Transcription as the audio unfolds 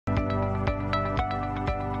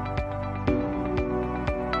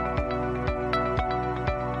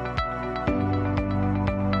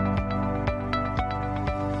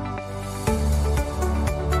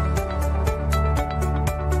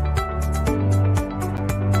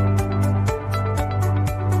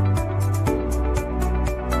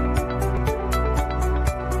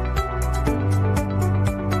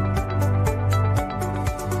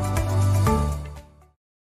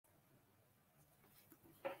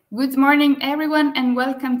Good morning, everyone, and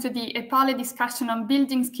welcome to the EPALE Discussion on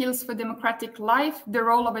Building Skills for Democratic Life, the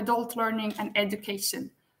Role of Adult Learning and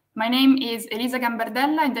Education. My name is Elisa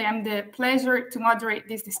Gambardella, and I am the pleasure to moderate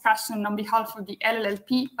this discussion on behalf of the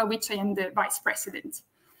LLLP, of which I am the Vice President.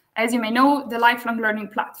 As you may know, the Lifelong Learning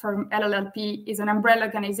Platform, LLLP, is an umbrella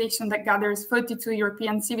organization that gathers 42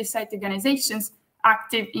 European civil society organizations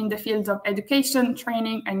active in the fields of education,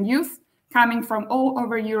 training, and youth, coming from all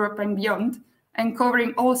over Europe and beyond, and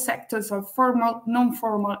covering all sectors of formal,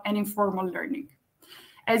 non-formal, and informal learning.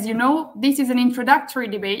 As you know, this is an introductory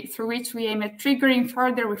debate through which we aim at triggering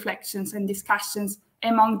further reflections and discussions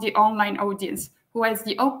among the online audience, who has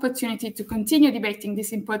the opportunity to continue debating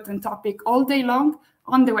this important topic all day long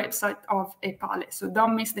on the website of EPALE, so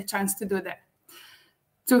don't miss the chance to do that.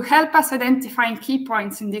 To help us identify key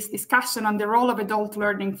points in this discussion on the role of adult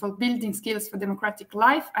learning for building skills for democratic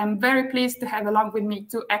life, I'm very pleased to have along with me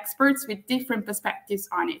two experts with different perspectives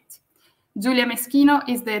on it. Giulia Meschino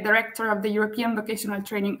is the director of the European Vocational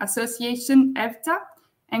Training Association, EVTA,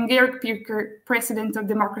 and Georg Pirker, president of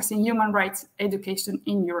Democracy and Human Rights Education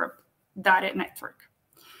in Europe, DARE Network.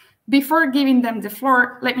 Before giving them the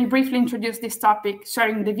floor, let me briefly introduce this topic,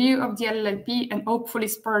 sharing the view of the LLP and hopefully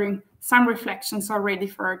spurring some reflections already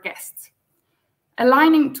for our guests.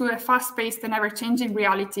 Aligning to a fast-paced and ever-changing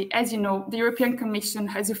reality, as you know, the European Commission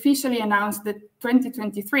has officially announced that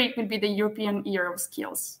 2023 will be the European Year of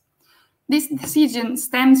Skills. This decision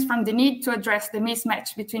stems from the need to address the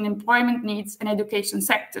mismatch between employment needs and education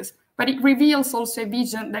sectors, but it reveals also a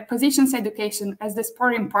vision that positions education as the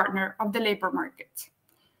sparring partner of the labor market.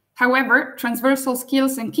 However, transversal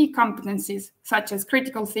skills and key competencies, such as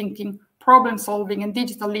critical thinking, problem solving, and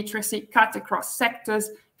digital literacy, cut across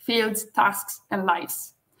sectors, fields, tasks, and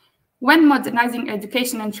lives. When modernizing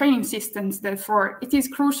education and training systems, therefore, it is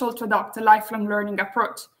crucial to adopt a lifelong learning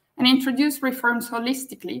approach and introduce reforms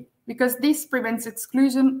holistically, because this prevents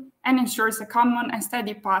exclusion and ensures a common and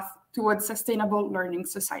steady path towards sustainable learning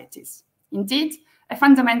societies. Indeed, a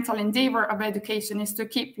fundamental endeavor of education is to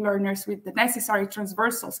equip learners with the necessary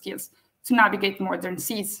transversal skills to navigate modern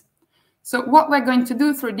seas. So what we're going to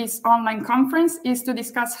do through this online conference is to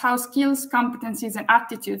discuss how skills, competencies, and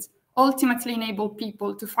attitudes ultimately enable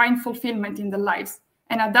people to find fulfillment in their lives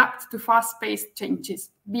and adapt to fast-paced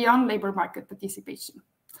changes beyond labor market participation.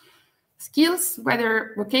 Skills,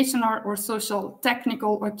 whether vocational or social,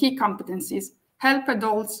 technical, or key competencies, help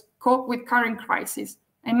adults cope with current crises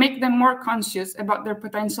and make them more conscious about their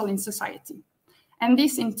potential in society. And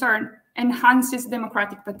this, in turn, enhances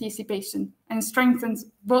democratic participation and strengthens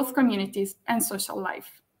both communities and social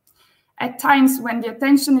life. At times when the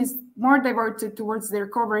attention is more diverted towards the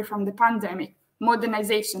recovery from the pandemic,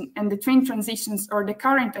 modernization, and the twin transitions or the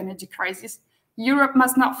current energy crisis, Europe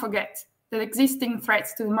must not forget the existing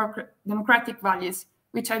threats to democratic values,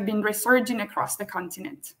 which have been resurging across the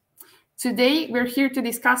continent. Today, we're here to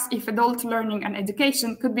discuss if adult learning and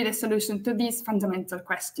education could be the solution to these fundamental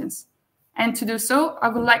questions. And to do so, I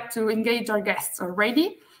would like to engage our guests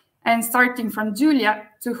already, and starting from Giulia,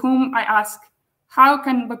 to whom I ask, how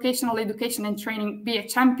can vocational education and training be a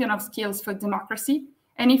champion of skills for democracy?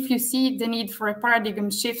 And if you see the need for a paradigm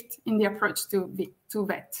shift in the approach to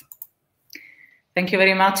VET. Thank you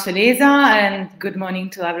very much, Elisa, and good morning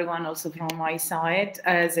to everyone also from my side.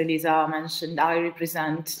 As Elisa mentioned, I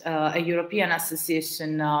represent a European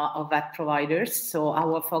association of VET providers, so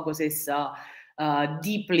our focus is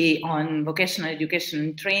deeply on vocational education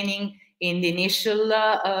and training in the initial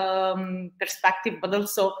perspective, but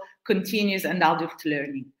also continuous and adult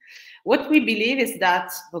learning. What we believe is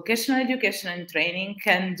that vocational education and training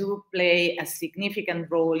can play a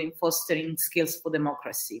significant role in fostering skills for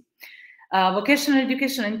democracy. Vocational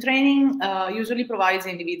education and training usually provides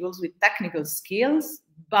individuals with technical skills,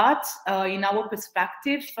 but in our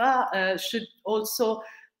perspective, should also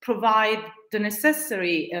provide the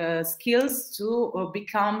necessary skills to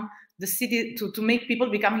become to make people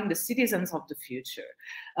becoming the citizens of the future.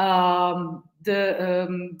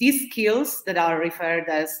 These skills that are referred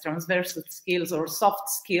as transversal skills or soft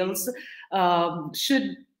skills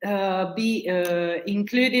should be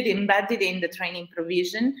included, embedded in the training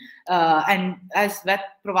provision. And as VET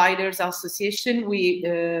Providers Association,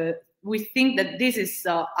 we think that this is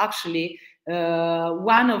actually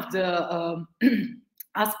one of the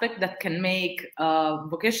aspects that can make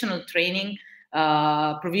vocational training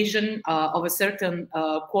provision of a certain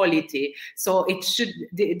quality. So it should,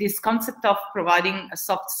 this concept of providing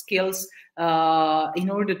soft skills in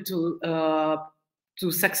order to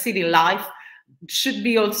succeed in life should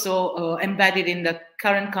be also embedded in the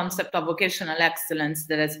current concept of vocational excellence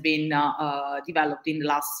that has been developed in the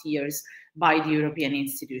last years by the European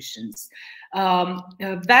institutions.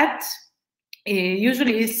 That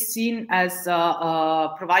usually is seen as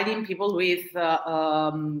providing people with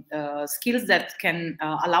skills that can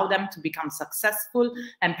allow them to become successful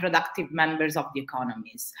and productive members of the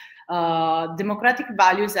economies. Democratic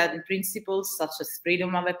values and principles such as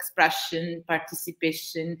freedom of expression,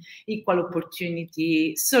 participation, equal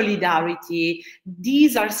opportunity, solidarity,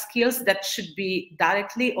 these are skills that should be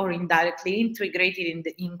directly or indirectly integrated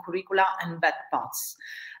in curricula and VET paths.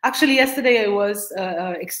 Actually, yesterday I was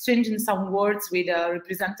exchanging some words with a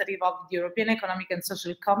representative of the European Economic and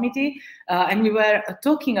Social Committee, and we were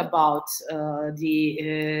talking about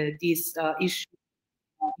this issue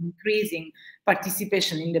of increasing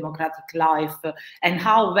participation in democratic life and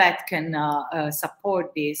how that can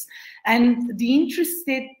support this. And the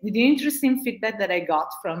interesting feedback that I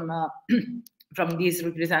got from from this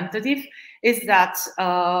representative is that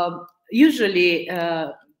usually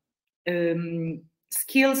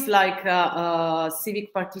skills like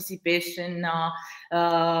civic participation,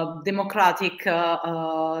 democratic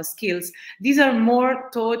skills, these are more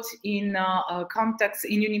taught in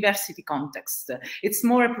university context. It's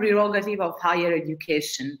more a prerogative of higher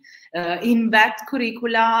education. In that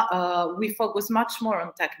curricula, we focus much more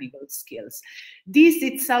on technical skills. This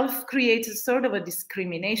itself creates a sort of a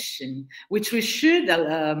discrimination, which we should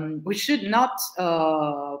not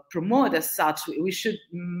promote as such. We should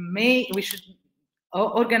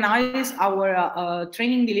organize our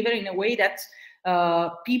training delivery in a way that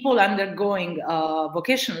people undergoing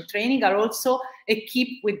vocational training are also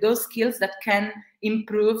equipped with those skills that can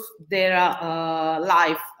improve their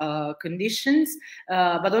life conditions,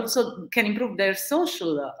 but also can improve their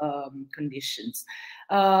social conditions.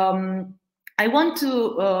 I want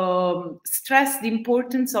to stress the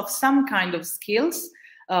importance of some kind of skills,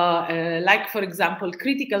 like, for example,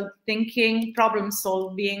 critical thinking, problem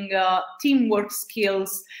solving, teamwork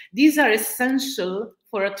skills. These are essential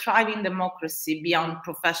for a thriving democracy beyond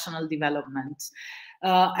professional development.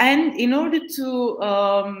 And in order to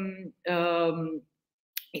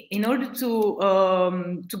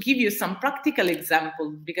give you some practical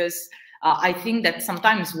examples, because I think that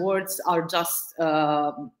sometimes words are just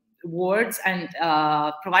words, and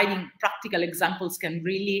providing practical examples can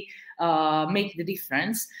really make the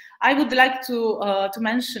difference. I would like to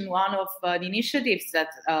mention one of the initiatives that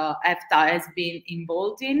EVTA has been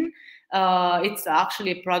involved in. It's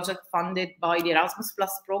actually a project funded by the Erasmus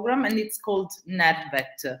Plus program, and it's called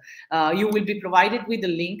NERVET. You will be provided with a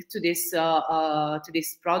link to this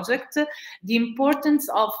project. The importance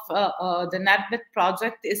of the NERVET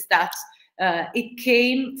project is that it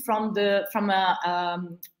came from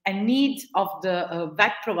a need of the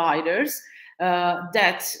VET providers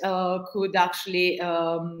that could actually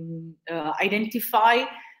identify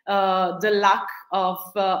the lack of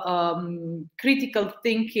critical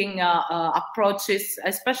thinking approaches,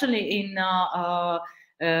 especially in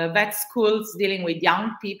VET schools dealing with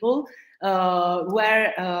young people,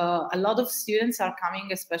 where a lot of students are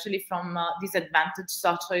coming, especially from disadvantaged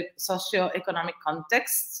socio-economic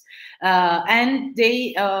contexts, and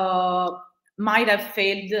they might have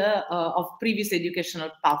failed of previous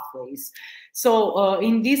educational pathways. So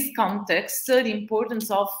in this context, the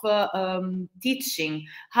importance of teaching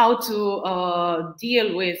how to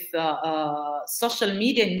deal with social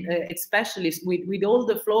media, especially with all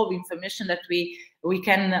the flow of information that we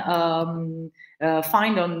can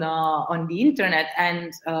find on the internet,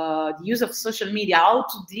 and the use of social media, how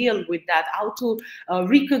to deal with that, how to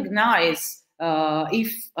recognize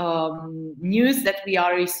if news that we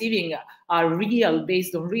are receiving are real,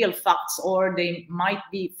 based on real facts, or they might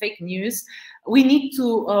be fake news. We need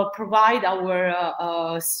to provide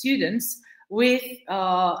our students with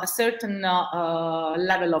a certain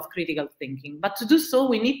level of critical thinking. But to do so,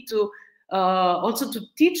 we need to also to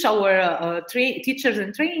teach our teachers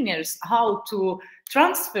and trainers how to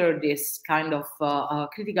transfer this kind of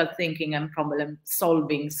critical thinking and problem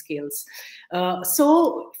solving skills.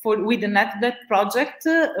 So with the NERVET project,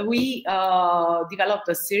 we developed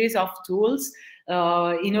a series of tools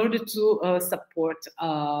in order to support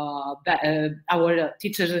our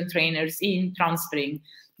teachers and trainers in transferring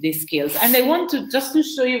these skills. And I want to just to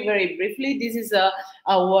show you very briefly, this is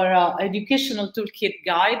our educational toolkit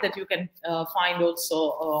guide that you can find also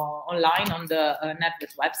online on the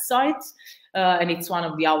NERVET website, and it's one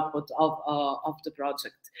of the output of the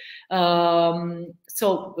project.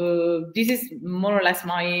 This is more or less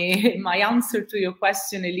my answer to your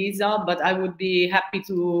question, Elisa, but I would be happy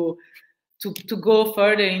to go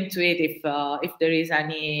further into it if there is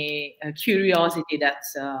any curiosity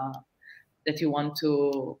that you want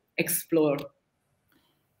to explore.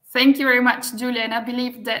 Thank you very much, Giulia. And I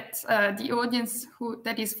believe that the audience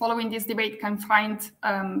that is following this debate can find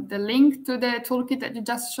the link to the toolkit that you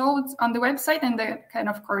just showed on the website, and they can,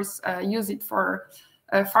 of course, use it for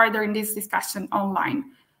further in this discussion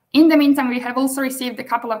online. In the meantime, we have also received a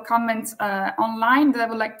couple of comments online that I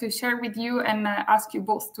would like to share with you and ask you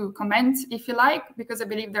both to comment if you like, because I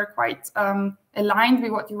believe they're quite aligned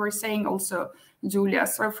with what you were saying also, Giulia.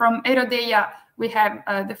 So from Erodeia, we have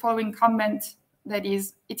the following comment. That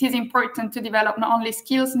is, it is important to develop not only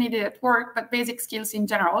skills needed at work, but basic skills in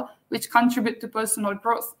general, which contribute to personal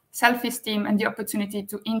growth, self-esteem, and the opportunity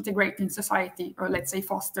to integrate in society, or let's say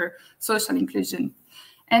foster social inclusion.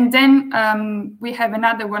 And then we have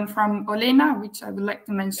another one from Olena, which I would like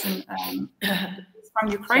to mention from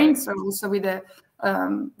Ukraine. So also with a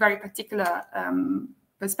very particular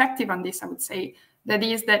perspective on this, I would say, that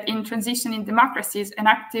is that in transitioning democracies, an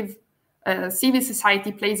active civil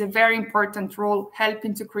society plays a very important role,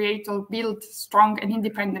 helping to create or build strong and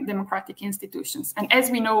independent democratic institutions. And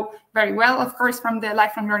as we know very well, of course, from the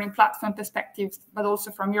lifelong learning platform perspectives, but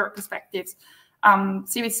also from your perspectives,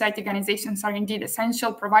 civil society organizations are indeed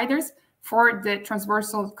essential providers for the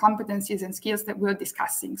transversal competencies and skills that we're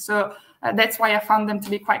discussing. So that's why I found them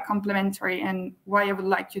to be quite complementary, and why I would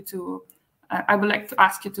like you to,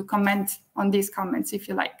 ask you to comment on these comments, if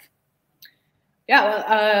you like.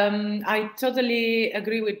 Yeah, well, I totally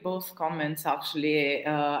agree with both comments, actually.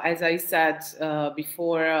 As I said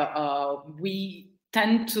before, we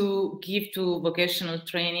tend to give to vocational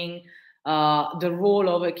training the role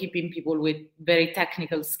of equipping people with very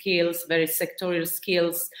technical skills, very sectorial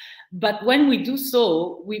skills. But when we do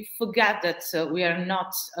so, we forget that we are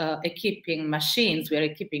not equipping machines, we are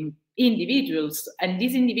equipping individuals, and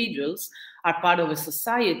these individuals are part of a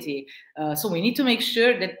society. So we need to make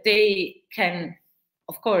sure that they can,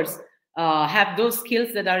 of course, have those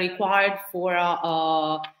skills that are required for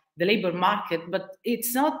the labor market, but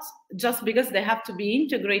it's not just because they have to be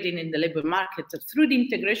integrated in the labor market. Through the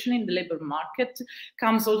integration in the labor market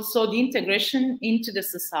comes also the integration into the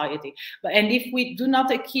society. And if we do not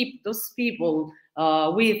equip those people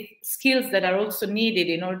with skills that are also needed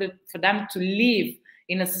in order for them to live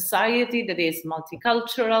in a society that is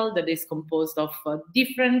multicultural, that is composed of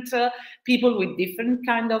different people with different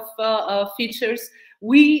kind of features,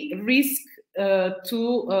 we risk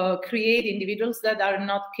to create individuals that are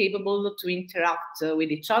not capable to interact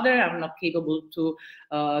with each other, are not capable to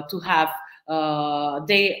have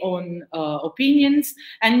their own opinions.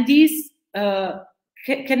 And this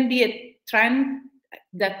can be a trend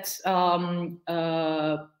that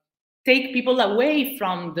take people away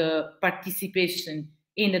from the participation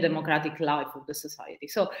in the democratic life of the society.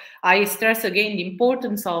 So I stress again the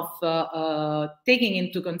importance of taking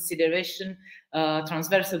into consideration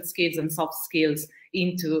transversal skills and soft skills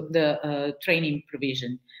into the training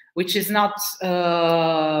provision, which is not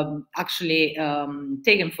actually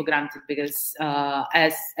taken for granted, because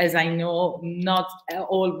as I know, not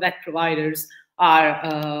all VET providers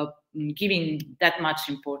are giving that much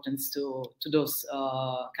importance to those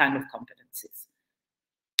kind of competencies.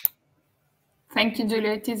 Thank you,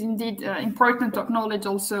 Giulia. It is indeed important to acknowledge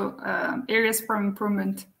also areas for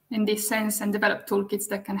improvement in this sense, and develop toolkits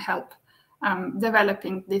that can help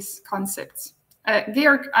developing these concepts.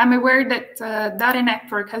 Georg, I'm aware that Data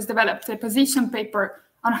Network has developed a position paper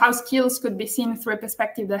on how skills could be seen through a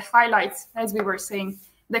perspective that highlights, as we were saying,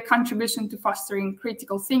 the contribution to fostering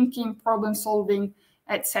critical thinking, problem solving,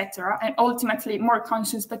 etc., and ultimately more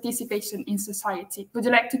conscious participation in society. Would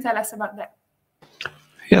you like to tell us about that?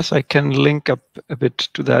 Yes, I can link up a bit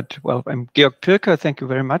to that. Well, I'm Georg Pirker. Thank you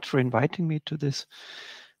very much for inviting me to this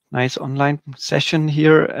nice online session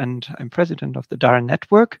here, and I'm president of the DARA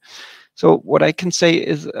network. So what I can say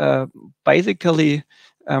is basically,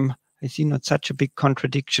 I see not such a big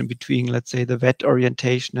contradiction between, let's say, the VET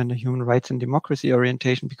orientation and the human rights and democracy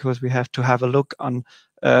orientation, because we have to have a look on,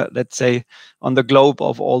 let's say, on the globe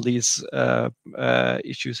of all these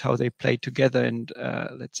issues, how they play together. And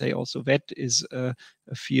let's say also VET is a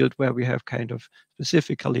field where we have kind of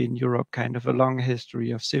specifically in Europe kind of a long history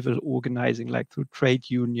of civil organizing, like through trade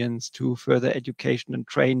unions to further education and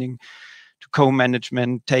training, to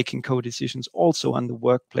co-management, taking co-decisions also on the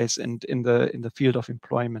workplace and in the field of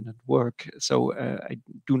employment and work. So I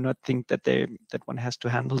do not think that that one has to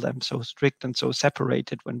handle them so strict and so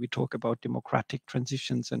separated when we talk about democratic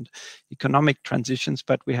transitions and economic transitions,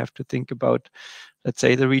 but we have to think about, let's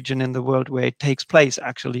say, the region in the world where it takes place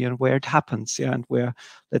actually, and where it happens, yeah, and where,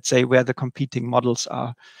 let's say, where the competing models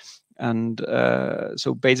are. And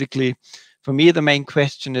so basically, for me, the main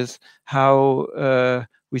question is how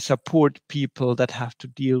we support people that have to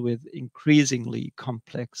deal with increasingly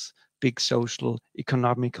complex big social,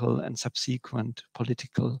 economical, and subsequent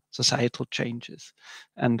political, societal changes,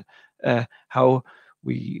 and how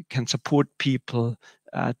we can support people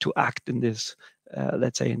to act in this,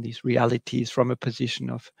 let's say, in these realities from a position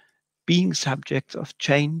of being subjects of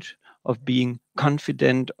change, of being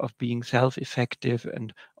confident, of being self-effective,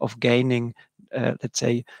 and of gaining, let's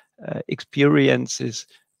say, experiences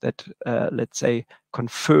that, let's say,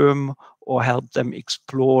 confirm or help them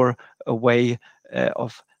explore a way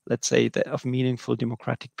of, let's say, of meaningful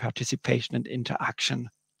democratic participation and interaction,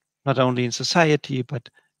 not only in society, but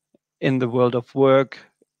in the world of work,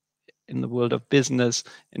 in the world of business,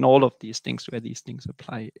 in all of these things where these things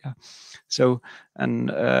apply. Yeah. So,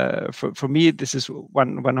 and for me, this is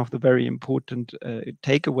one of the very important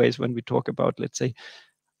takeaways when we talk about, let's say,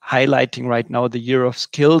 highlighting right now the year of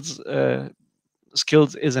skills.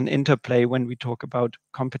 Skills is an interplay. When we talk about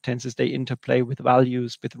competences, they interplay with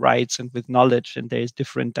values, with rights, and with knowledge, and there's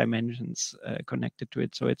different dimensions connected to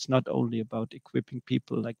it. So it's not only about equipping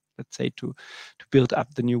people, like, let's say, to build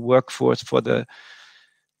up the new workforce for the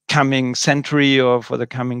coming century or for the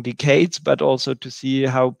coming decades, but also to see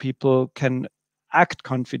how people can act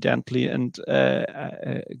confidently and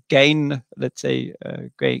gain, let's say,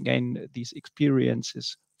 gain these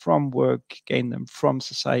experiences from work, gain them from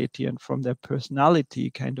society and from their personality,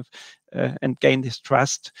 kind of, and gain this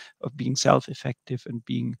trust of being self-effective and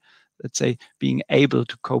being, let's say, being able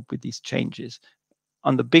to cope with these changes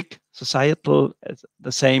on the big societal, as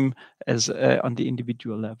the same as on the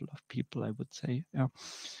individual level of people, I would say. Yeah.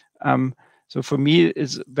 So for me,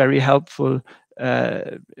 it's very helpful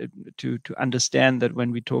to understand that when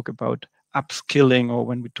we talk about upskilling, or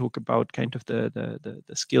when we talk about kind of the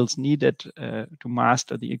skills needed to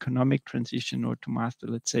master the economic transition, or to master,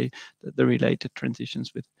 let's say, the related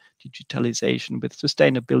transitions with digitalization, with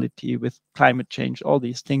sustainability, with climate change, all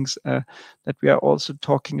these things, that we are also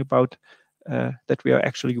talking about, that we are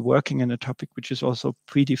actually working in a topic which is also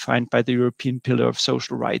predefined by the European Pillar of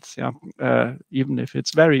Social Rights. Yeah, even if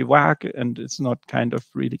it's very vague and it's not kind of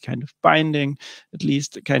really kind of binding, at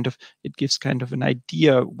least kind of it gives kind of an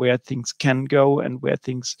idea where things can go and where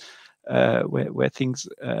things where things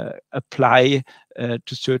apply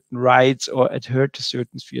to certain rights or adhere to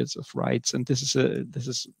certain spheres of rights. And this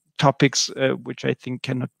is topics which I think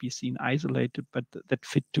cannot be seen isolated, but that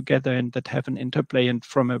fit together and that have an interplay. And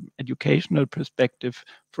from an educational perspective,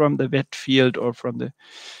 from the VET field or from the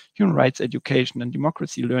human rights education and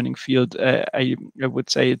democracy learning field, I would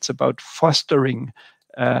say it's about fostering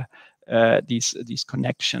these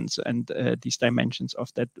connections and these dimensions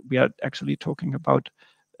of that. We are actually talking about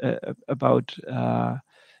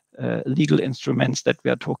legal instruments, that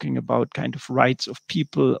we are talking about kind of rights of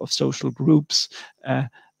people, of social groups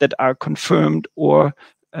that are confirmed or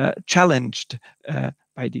challenged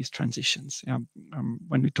by these transitions.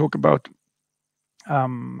 When we talk about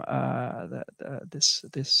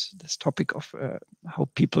this topic of how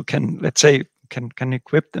people can, let's say, can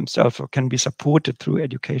equip themselves or can be supported through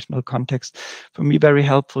educational context, for me very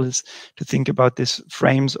helpful is to think about these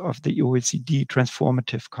frames of the OECD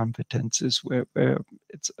transformative competences, where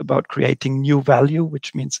it's about creating new value,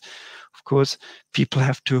 which means, of course, people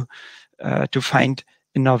have to find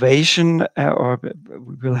innovation, or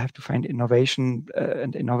we will have to find innovation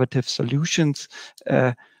and innovative solutions,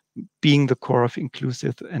 being the core of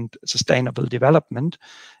inclusive and sustainable development.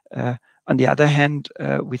 On the other hand,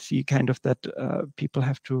 we see kind of that people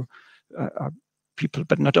have to, people,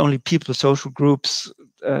 but not only people, social groups,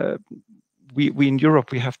 we in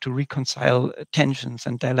Europe, we have to reconcile tensions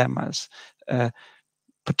and dilemmas,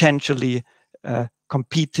 potentially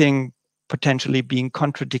competing, potentially being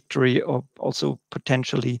contradictory, or also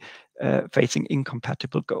potentially facing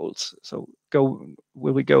incompatible goals. So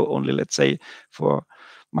will we go only, let's say, for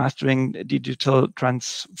mastering digital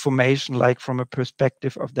transformation, like from a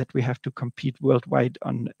perspective of that we have to compete worldwide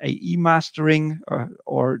on AE mastering,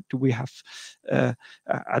 or do we have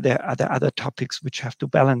are there other topics which have to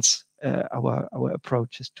balance our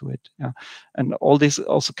approaches to it? Yeah. And all this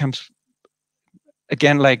also comes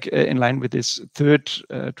again, like in line with this third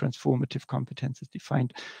transformative competences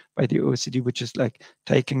defined by the OECD, which is like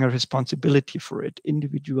taking a responsibility for it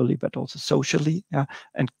individually, but also socially, yeah,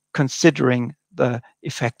 and considering the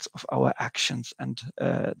effects of our actions and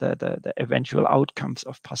the eventual outcomes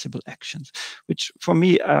of possible actions, which for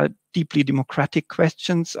me are deeply democratic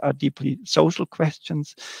questions, are deeply social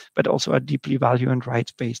questions, but also are deeply value and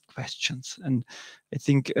rights-based questions. And I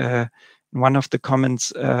think one of the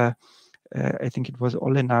comments, I think it was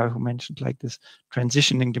Olena who mentioned like this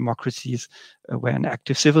transitioning democracies where an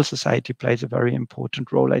active civil society plays a very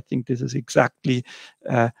important role. I think this is exactly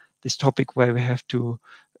this topic where we have to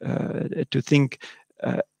think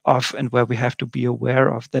of, and where we have to be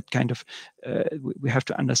aware of that kind of, we have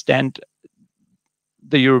to understand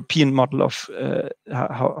the European model of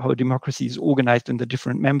how democracy is organized in the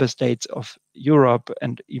different member states of Europe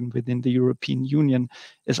and even within the European Union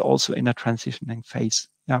is also in a transitioning phase.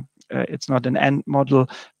 Yeah, it's not an end model,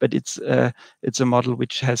 but it's a model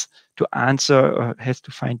which has to answer or has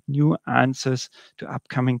to find new answers to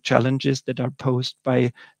upcoming challenges that are posed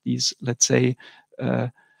by these, let's say,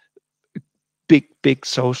 big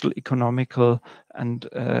social, economical, and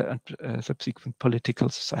subsequent political,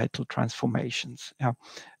 societal transformations. Yeah,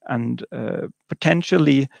 and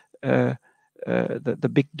potentially the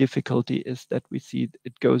big difficulty is that we see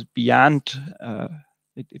it goes beyond.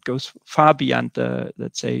 It goes far beyond the,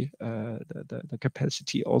 let's say, the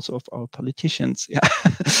capacity also of our politicians, yeah,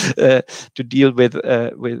 to deal with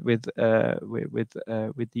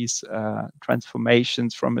these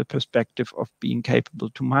transformations from a perspective of being capable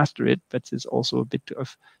to master it. But there's also a bit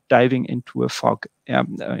of diving into a fog,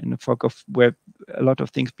 in a fog of where a lot of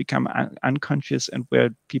things become unconscious and where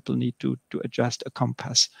people need to adjust a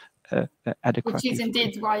compass. Adequately. Which is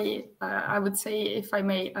indeed why I would say, if I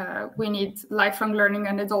may, we need lifelong learning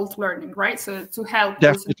and adult learning, right? So to help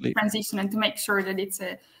the transition and to make sure that it's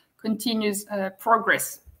a continuous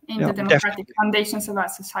progress in the democratic foundations of our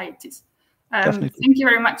societies. Thank you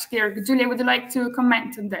very much, Georg. Giulia, would you like to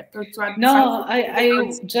comment on that or to add? No, I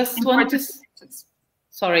just want to.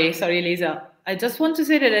 Sorry, Elisa. I just want to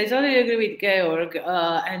say that I totally agree with Georg,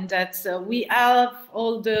 and that we have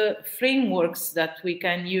all the frameworks that we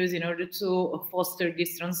can use in order to foster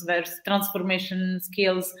these transformation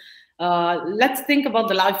skills. Let's think about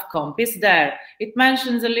the life comp. It's there. It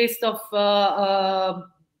mentions a list of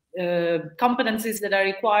competencies that are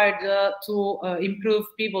required to improve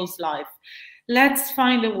people's life. Let's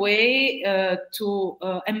find a way to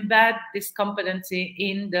embed this competency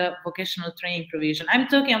in the vocational training provision. I'm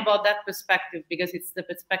talking about that perspective because it's the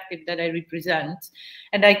perspective that I represent.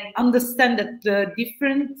 And I understand that the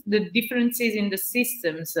differences in the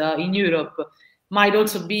systems in Europe might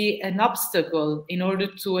also be an obstacle in order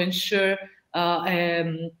to ensure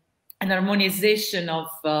an harmonization of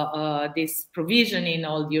this provision in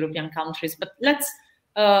all the European countries. But let's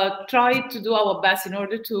try to do our best in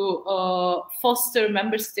order to foster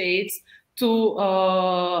member states to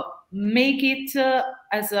make it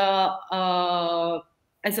as a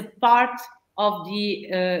part of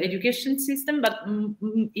the education system, but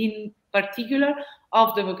in particular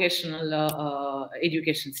of the vocational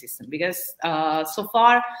education system, because so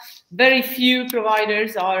far very few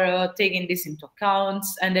providers are taking this into account.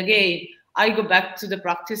 And again, I go back to the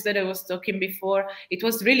practice that I was talking before. It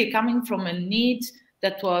was really coming from a need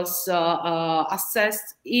that was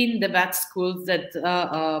assessed in the vet schools that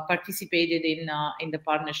participated in the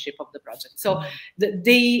partnership of the project. So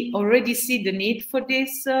they already see the need for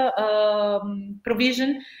this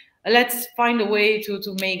provision. Let's find a way to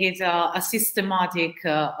make it a systematic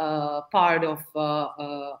part of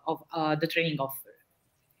the training offer.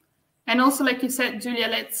 And also, like you said, Giulia,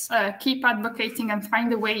 let's keep advocating and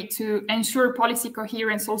find a way to ensure policy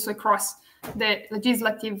coherence also across the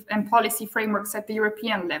legislative and policy frameworks at the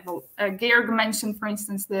European level. Georg mentioned, for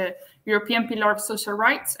instance, the European Pillar of Social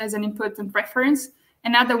Rights as an important reference.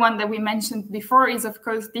 Another one that we mentioned before is, of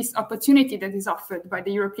course, this opportunity that is offered by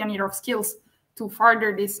the European Year of Skills to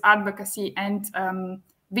further this advocacy and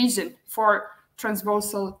vision for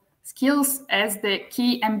transversal skills as the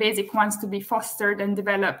key and basic ones to be fostered and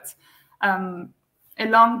developed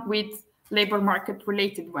along with labor market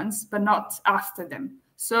related ones, but not after them.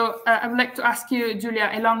 So I would like to ask you,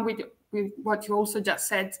 Giulia, along with what you also just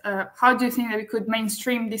said, how do you think that we could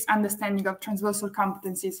mainstream this understanding of transversal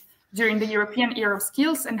competencies during the European Year of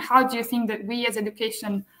Skills, and how do you think that we as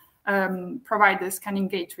education providers can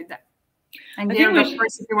engage with that? And Georg, of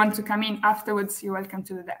course, if you want to come in afterwards, you're welcome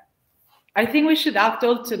to do that. I think we should act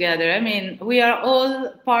all together. I mean, we are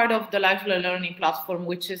all part of the lifelong learning platform,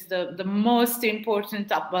 which is the most important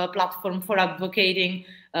platform for advocating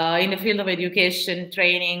in the field of education,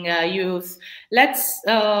 training, youth. Let's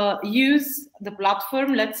use the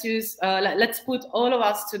platform. Let's put all of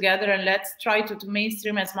us together, and let's try to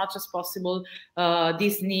mainstream as much as possible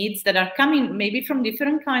these needs that are coming maybe from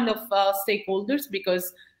different kind of stakeholders,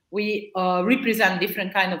 because we represent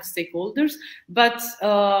different kind of stakeholders, but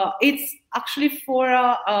it's actually for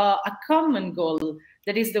a common goal,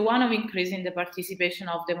 that is the one of increasing the participation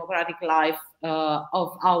of democratic life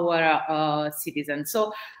of our citizens.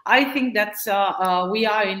 So I think that we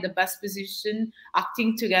are in the best position,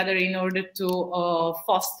 acting together in order to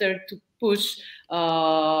foster, to push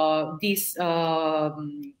this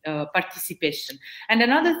participation. And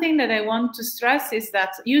another thing that I want to stress is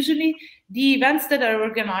that usually the events that are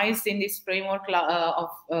organized in this framework of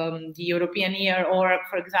the European Year, or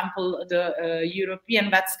for example, the European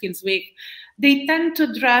VET Skills Week, they tend to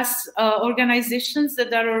address organizations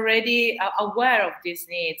that are already aware of these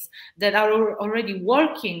needs, that are already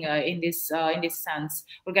working in this sense,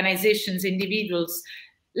 organizations, individuals.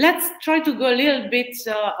 Let's try to go a little bit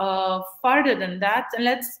farther than that, and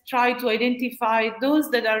let's try to identify those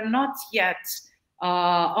that are not yet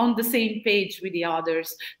on the same page with the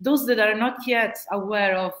others, those that are not yet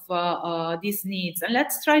aware of these needs, and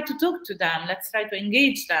let's try to talk to them, let's try to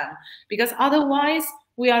engage them, because otherwise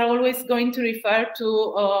we are always going to refer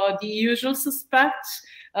to the usual suspects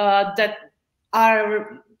that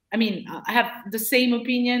are, I mean, have the same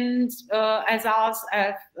opinions as us,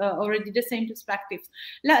 have already the same perspectives.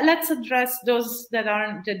 Let's address those that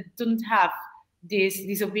don't have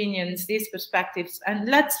these opinions, these perspectives, and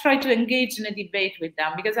let's try to engage in a debate with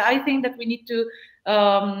them, because I think that we need to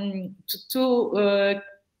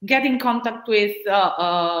get in contact with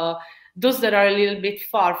those that are a little bit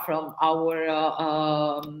far from our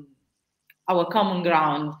common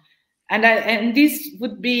ground, and this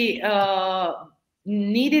would be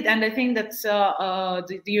needed, and I think that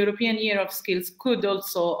the European Year of Skills could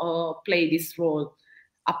also play this role,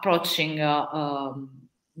 approaching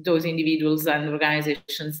those individuals and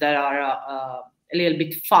organizations that are a little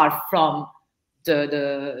bit far from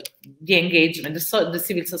the engagement, the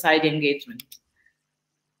civil society engagement.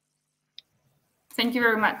 Thank you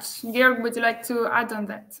very much. Georg, would you like to add on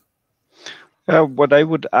that? What I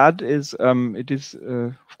would add is it is,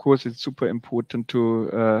 of course, it's super important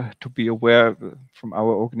to be aware from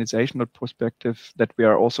our organizational perspective that we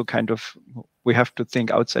are also we have to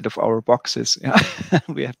think outside of our boxes. Yeah?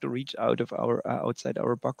 We have to reach out of outside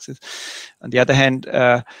our boxes. On the other hand,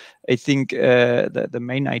 I think the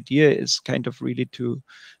main idea is kind of really to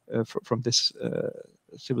from this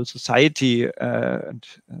civil society and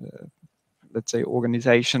let's say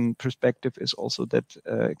organization perspective is also that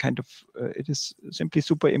it is simply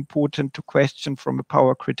super important to question from a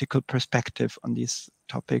power critical perspective on these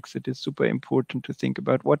topics. It is super important to think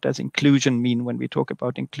about what does inclusion mean when we talk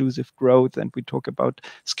about inclusive growth and we talk about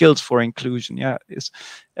skills for inclusion. Yeah, is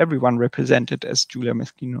everyone represented, as Giulia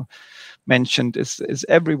Meschino mentioned? Is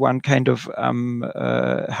everyone kind of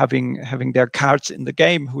having their cards in the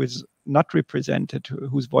game who is not represented,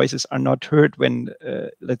 whose voices are not heard when,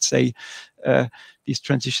 let's say, these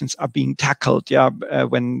transitions are being tackled? Yeah,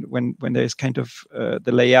 when there is kind of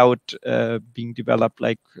the layout being developed,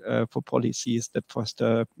 like for policies that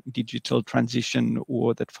foster digital transition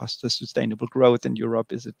or that foster sustainable growth in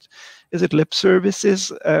Europe. Is it lip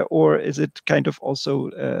services or is it kind of also,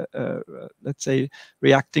 let's say,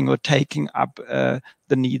 reacting or taking up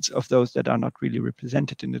the needs of those that are not really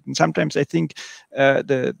represented in it? And sometimes I think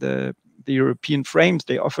the European frames,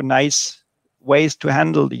 they offer nice ways to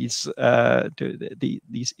handle these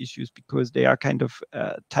issues, because they are kind of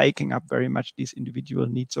taking up very much these individual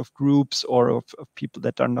needs of groups or of people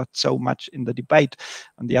that are not so much in the debate.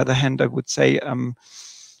 On the other hand, I would say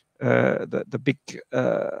the big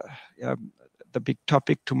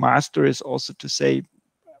topic to master is also to say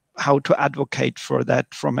how to advocate for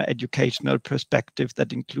that from an educational perspective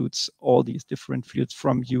that includes all these different fields,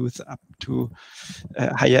 from youth up to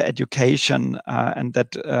higher education, and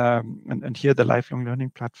that and here the lifelong learning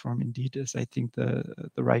platform indeed is, I think, the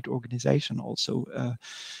right organization also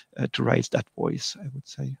to raise that voice, I would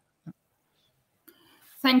say.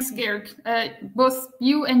 Thanks, Georg. Both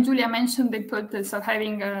you and Giulia mentioned the importance of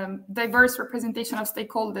having a diverse representation of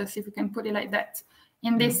stakeholders, if we can put it like that,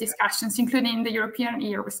 in these discussions, including the European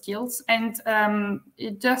Year of Skills. And I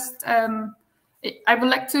would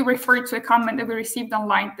like to refer to a comment that we received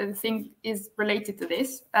online that I think is related to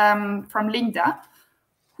this, from Linda,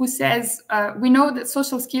 who says, we know that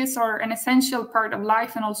social skills are an essential part of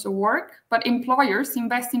life and also work, but employers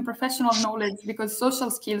invest in professional knowledge because social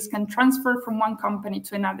skills can transfer from one company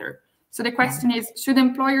to another. So the question is, should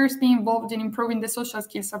employers be involved in improving the social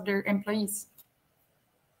skills of their employees?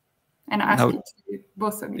 And I ask it to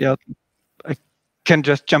both of you. Yeah, I can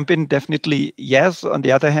just jump in. Definitely, yes. On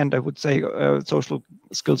the other hand, I would say social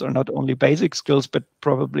skills are not only basic skills, but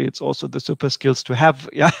probably it's also the super skills to have.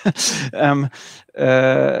 Yeah.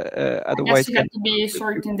 Otherwise, you have to be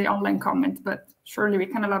short in the online comment, but surely we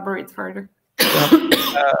can elaborate further.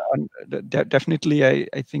 Definitely,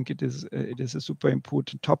 I think it is a super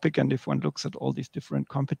important topic. And if one looks at all these different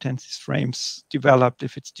competencies frames developed,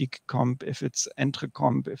 if it's DIC-Comp, if it's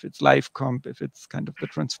Entre-Comp, if it's Life-Comp, if it's kind of the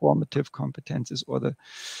transformative competencies, or the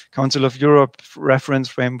Council of Europe reference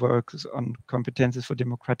frameworks on competences for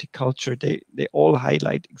democratic culture, they all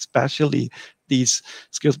highlight especially these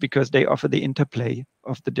skills because they offer the interplay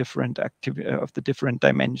of the different of the different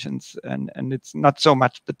dimensions, and it's not so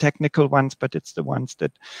much the technical ones, but it's the ones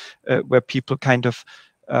that where people kind of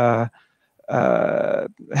have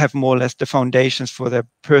more or less the foundations for their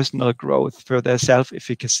personal growth, for their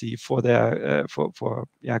self-efficacy, for their for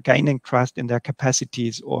gaining trust in their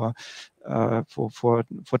capacities, or for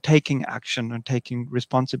taking action and taking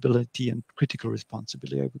responsibility and critical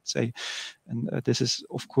responsibility, I would say. And this is,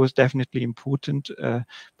 of course, definitely important.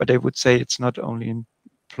 But I would say it's not only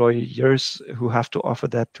employers who have to offer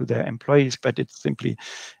that to their employees, but it's simply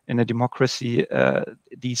in a democracy,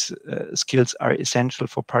 these skills are essential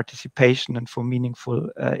for participation and for meaningful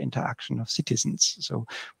interaction of citizens. So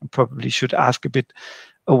one probably should ask a bit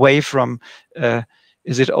away from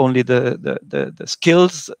is it only the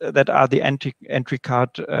skills that are the entry card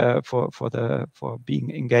for being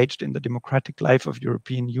engaged in the democratic life of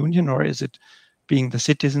European Union, or is it being the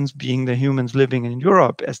citizens, being the humans living in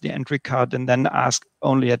Europe as the entry card, and then ask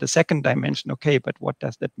only at the second dimension, okay, but what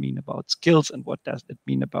does that mean about skills, and what does that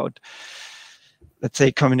mean about, let's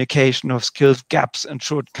say, communication of skills gaps and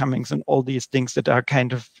shortcomings and all these things that are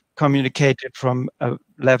kind of communicated from a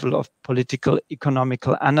level of political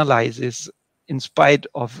economical analysis, in spite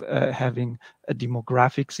of having a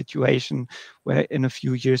demographic situation where in a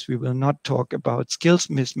few years we will not talk about skills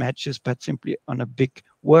mismatches, but simply on a big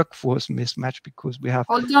workforce mismatch, because we have...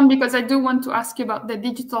 Hold on, because I do want to ask you about the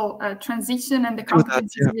digital transition and the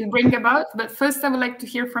competencies it will bring about. But first I would like to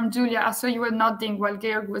hear from Giulia. I saw you were nodding while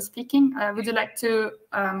Georg was speaking. Would you like to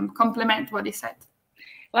complement what he said?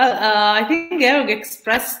 Well, I think Georg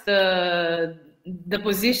expressed the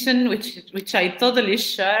position which I totally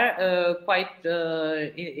share, quite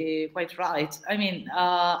right. I mean,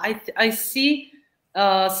 I see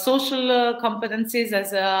social competencies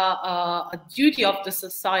as a duty of the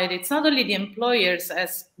society. It's not only the employers,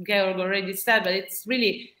 as Georg already said, but it's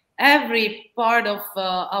really every part of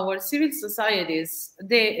our civil societies.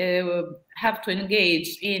 They have to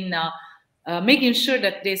engage in making sure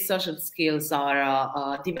that these social skills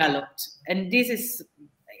are developed, and this is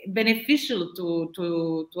beneficial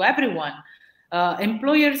to everyone.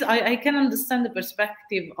 Employers, I can understand the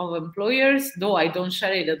perspective of employers, though I don't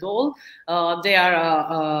share it at all. They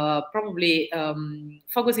are probably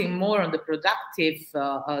focusing more on the productive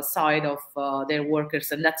side of their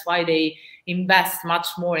workers, and that's why they invest much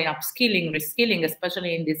more in upskilling, reskilling,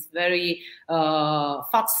 especially in this very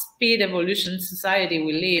fast speed evolution society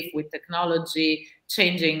we live, with technology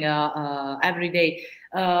changing every day.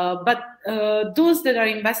 But those that are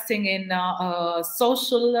investing in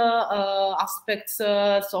social aspects,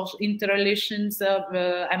 social interrelations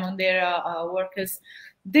among their workers,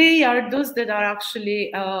 they are those that are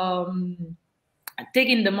actually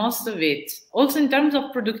taking the most of it, also in terms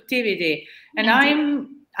of productivity. And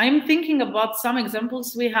I'm thinking about some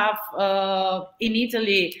examples we have in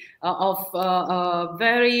Italy of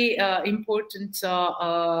very important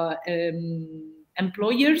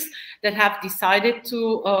employers that have decided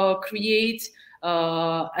to create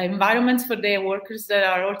environments for their workers that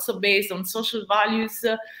are also based on social values.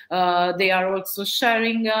 They are also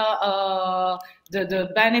sharing the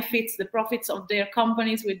benefits, the profits of their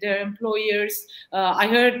companies with their employers. I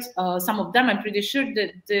heard some of them. I'm pretty sure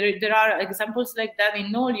that there are examples like that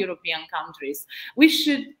in all European countries. We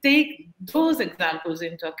should take those examples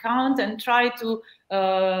into account and try to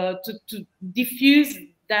diffuse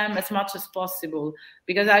them as much as possible,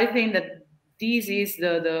 because I think that this is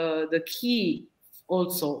the key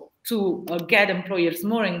also to get employers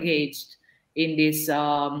more engaged in this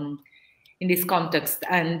context,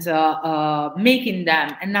 and making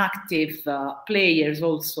them an active players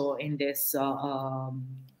also in this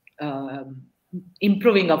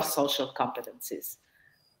improving of social competencies.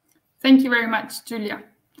 Thank you very much, Giulia.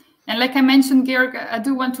 And like I mentioned, Georg, I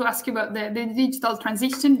do want to ask you about the digital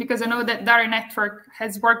transition, because I know that DARE Network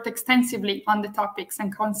has worked extensively on the topics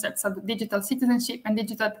and concepts of digital citizenship and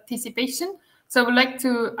digital participation. So I would like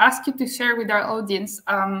to ask you to share with our audience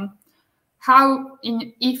how,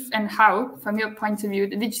 from your point of view,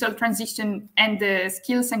 the digital transition and the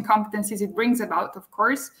skills and competencies it brings about, of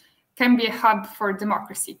course, can be a hub for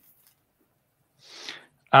democracy.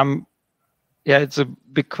 Yeah, it's a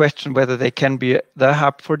big question whether they can be the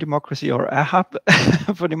hub for democracy or a hub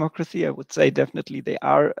for democracy. I would say definitely they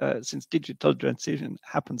are, since digital transition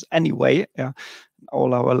happens anyway. Yeah,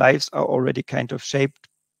 all our lives are already kind of shaped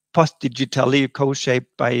post-digitally,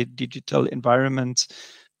 co-shaped by digital environments,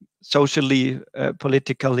 socially,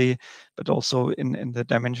 politically, but also in the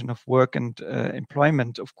dimension of work and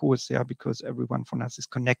employment, of course, yeah, because everyone from us is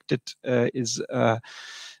connected, is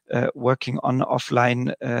working on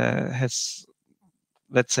offline, has,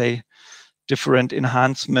 let's say, different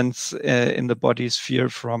enhancements in the body sphere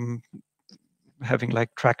from having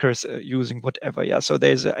like trackers using whatever. Yeah, so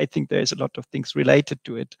I think there's a lot of things related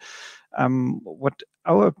to it. What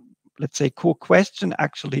our, let's say, core question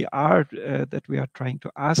actually are that we are trying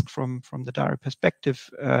to ask from the DARA perspective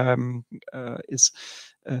is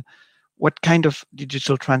what kind of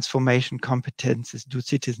digital transformation competences do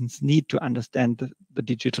citizens need to understand the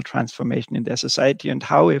digital transformation in their society and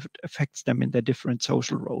how it affects them in their different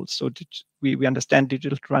social roles? So we understand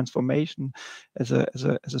digital transformation as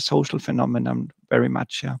a social phenomenon very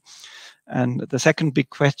much. Yeah. And the second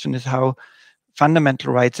big question is how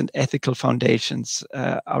fundamental rights and ethical foundations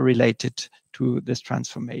are related to these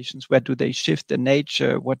transformations. Where do they shift their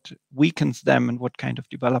nature? What weakens them, and what kind of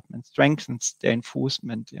development strengthens their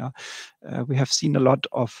enforcement? Yeah, we have seen a lot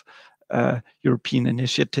of European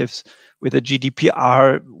initiatives with a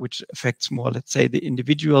GDPR, which affects more, let's say, the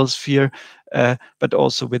individual sphere, but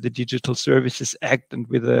also with the Digital Services Act and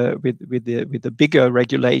with the bigger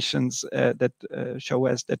regulations that show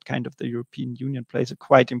us that kind of the European Union plays a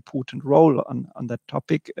quite important role on that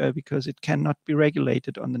topic because it cannot be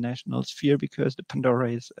regulated on the national sphere because the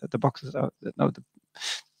Pandora is the boxes are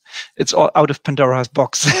it's all out of Pandora's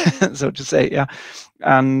box, so to say. Yeah,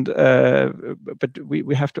 and but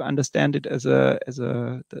we have to understand it as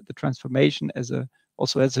the transformation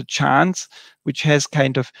also as a chance, which has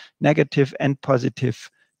kind of negative and positive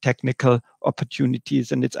technical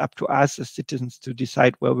opportunities, and it's up to us as citizens to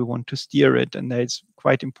decide where we want to steer it. And it's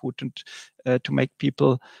quite important to make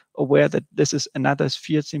people aware that this is another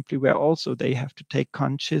sphere simply where also they have to take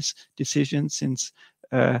conscious decisions, since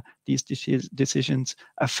these decisions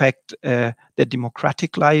affect their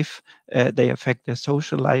democratic life, they affect their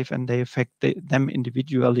social life, and they affect them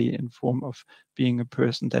individually in form of being a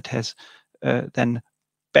person that has then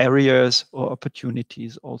barriers or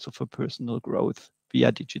opportunities also for personal growth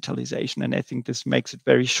via digitalization. And I think this makes it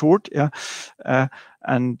very short. Yeah,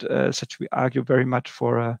 and such we argue very much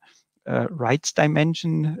for a rights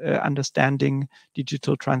dimension, understanding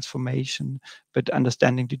digital transformation, but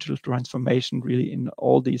understanding digital transformation really in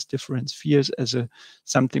all these different spheres as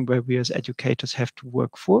something where we as educators have to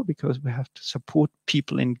work for, because we have to support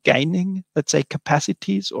people in gaining, let's say,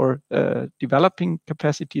 capacities or developing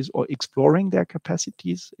capacities or exploring their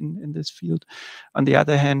capacities in this field. On the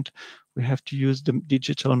other hand, we have to use the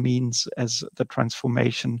digital means as the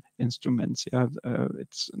transformation instruments. Yeah,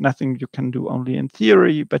 it's nothing you can do only in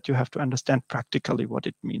theory, but you have to understand practically what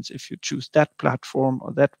it means if you choose that platform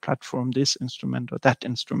or that platform, this instrument or that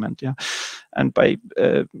instrument. Yeah, and by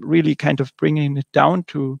really kind of bringing it down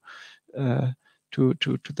to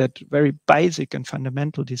that very basic and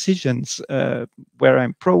fundamental decisions, where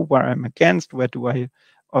I'm pro, where I'm against, where do I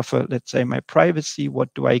offer, let's say, my privacy, what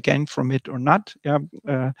do I gain from it or not? Yeah,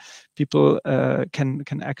 people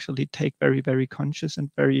can actually take very, very conscious and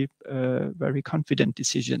very confident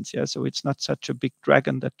decisions. Yeah, so it's not such a big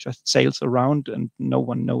dragon that just sails around and no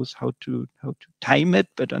one knows how to time it.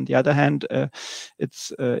 But on the other hand,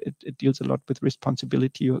 it deals a lot with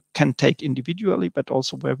responsibility you can take individually, but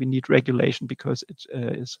also where we need regulation, because it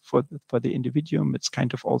is for the individuum. It's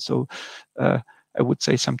kind of also I would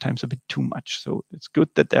say sometimes a bit too much. So it's good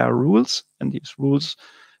that there are rules, and these rules,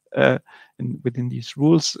 and within these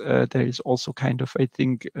rules, there is also kind of, I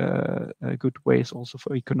think, good ways also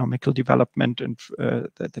for economical development, and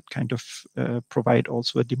that kind of provide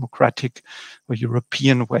also a democratic or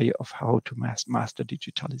European way of how to master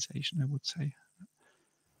digitalization, I would say.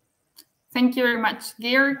 Thank you very much,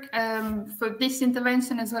 Georg, for this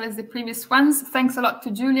intervention as well as the previous ones. Thanks a lot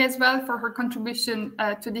to Giulia as well for her contribution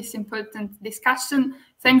to this important discussion.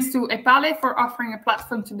 Thanks to EPALE for offering a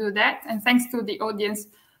platform to do that. And thanks to the audience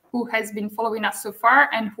who has been following us so far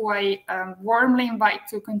and who I warmly invite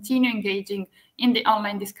to continue engaging in the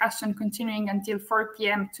online discussion, continuing until 4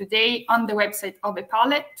 p.m. today on the website of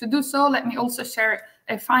EPALE. To do so, let me also share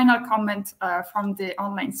a final comment from the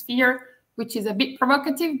online sphere, which is a bit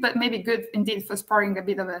provocative, but maybe good indeed for spurring a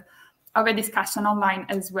bit of a discussion online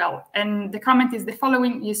as well. And the comment is the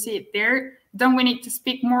following, you see it there. Don't we need to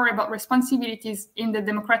speak more about responsibilities in the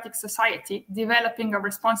democratic society, developing a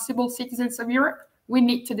responsible citizens of Europe? We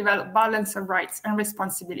need to develop balance of rights and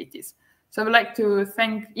responsibilities. So I would like to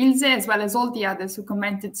thank Ilse as well as all the others who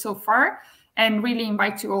commented so far, and really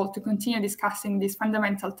invite you all to continue discussing this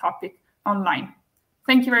fundamental topic online.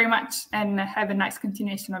 Thank you very much, and have a nice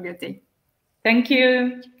continuation of your day. Thank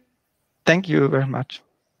you. Thank you very much.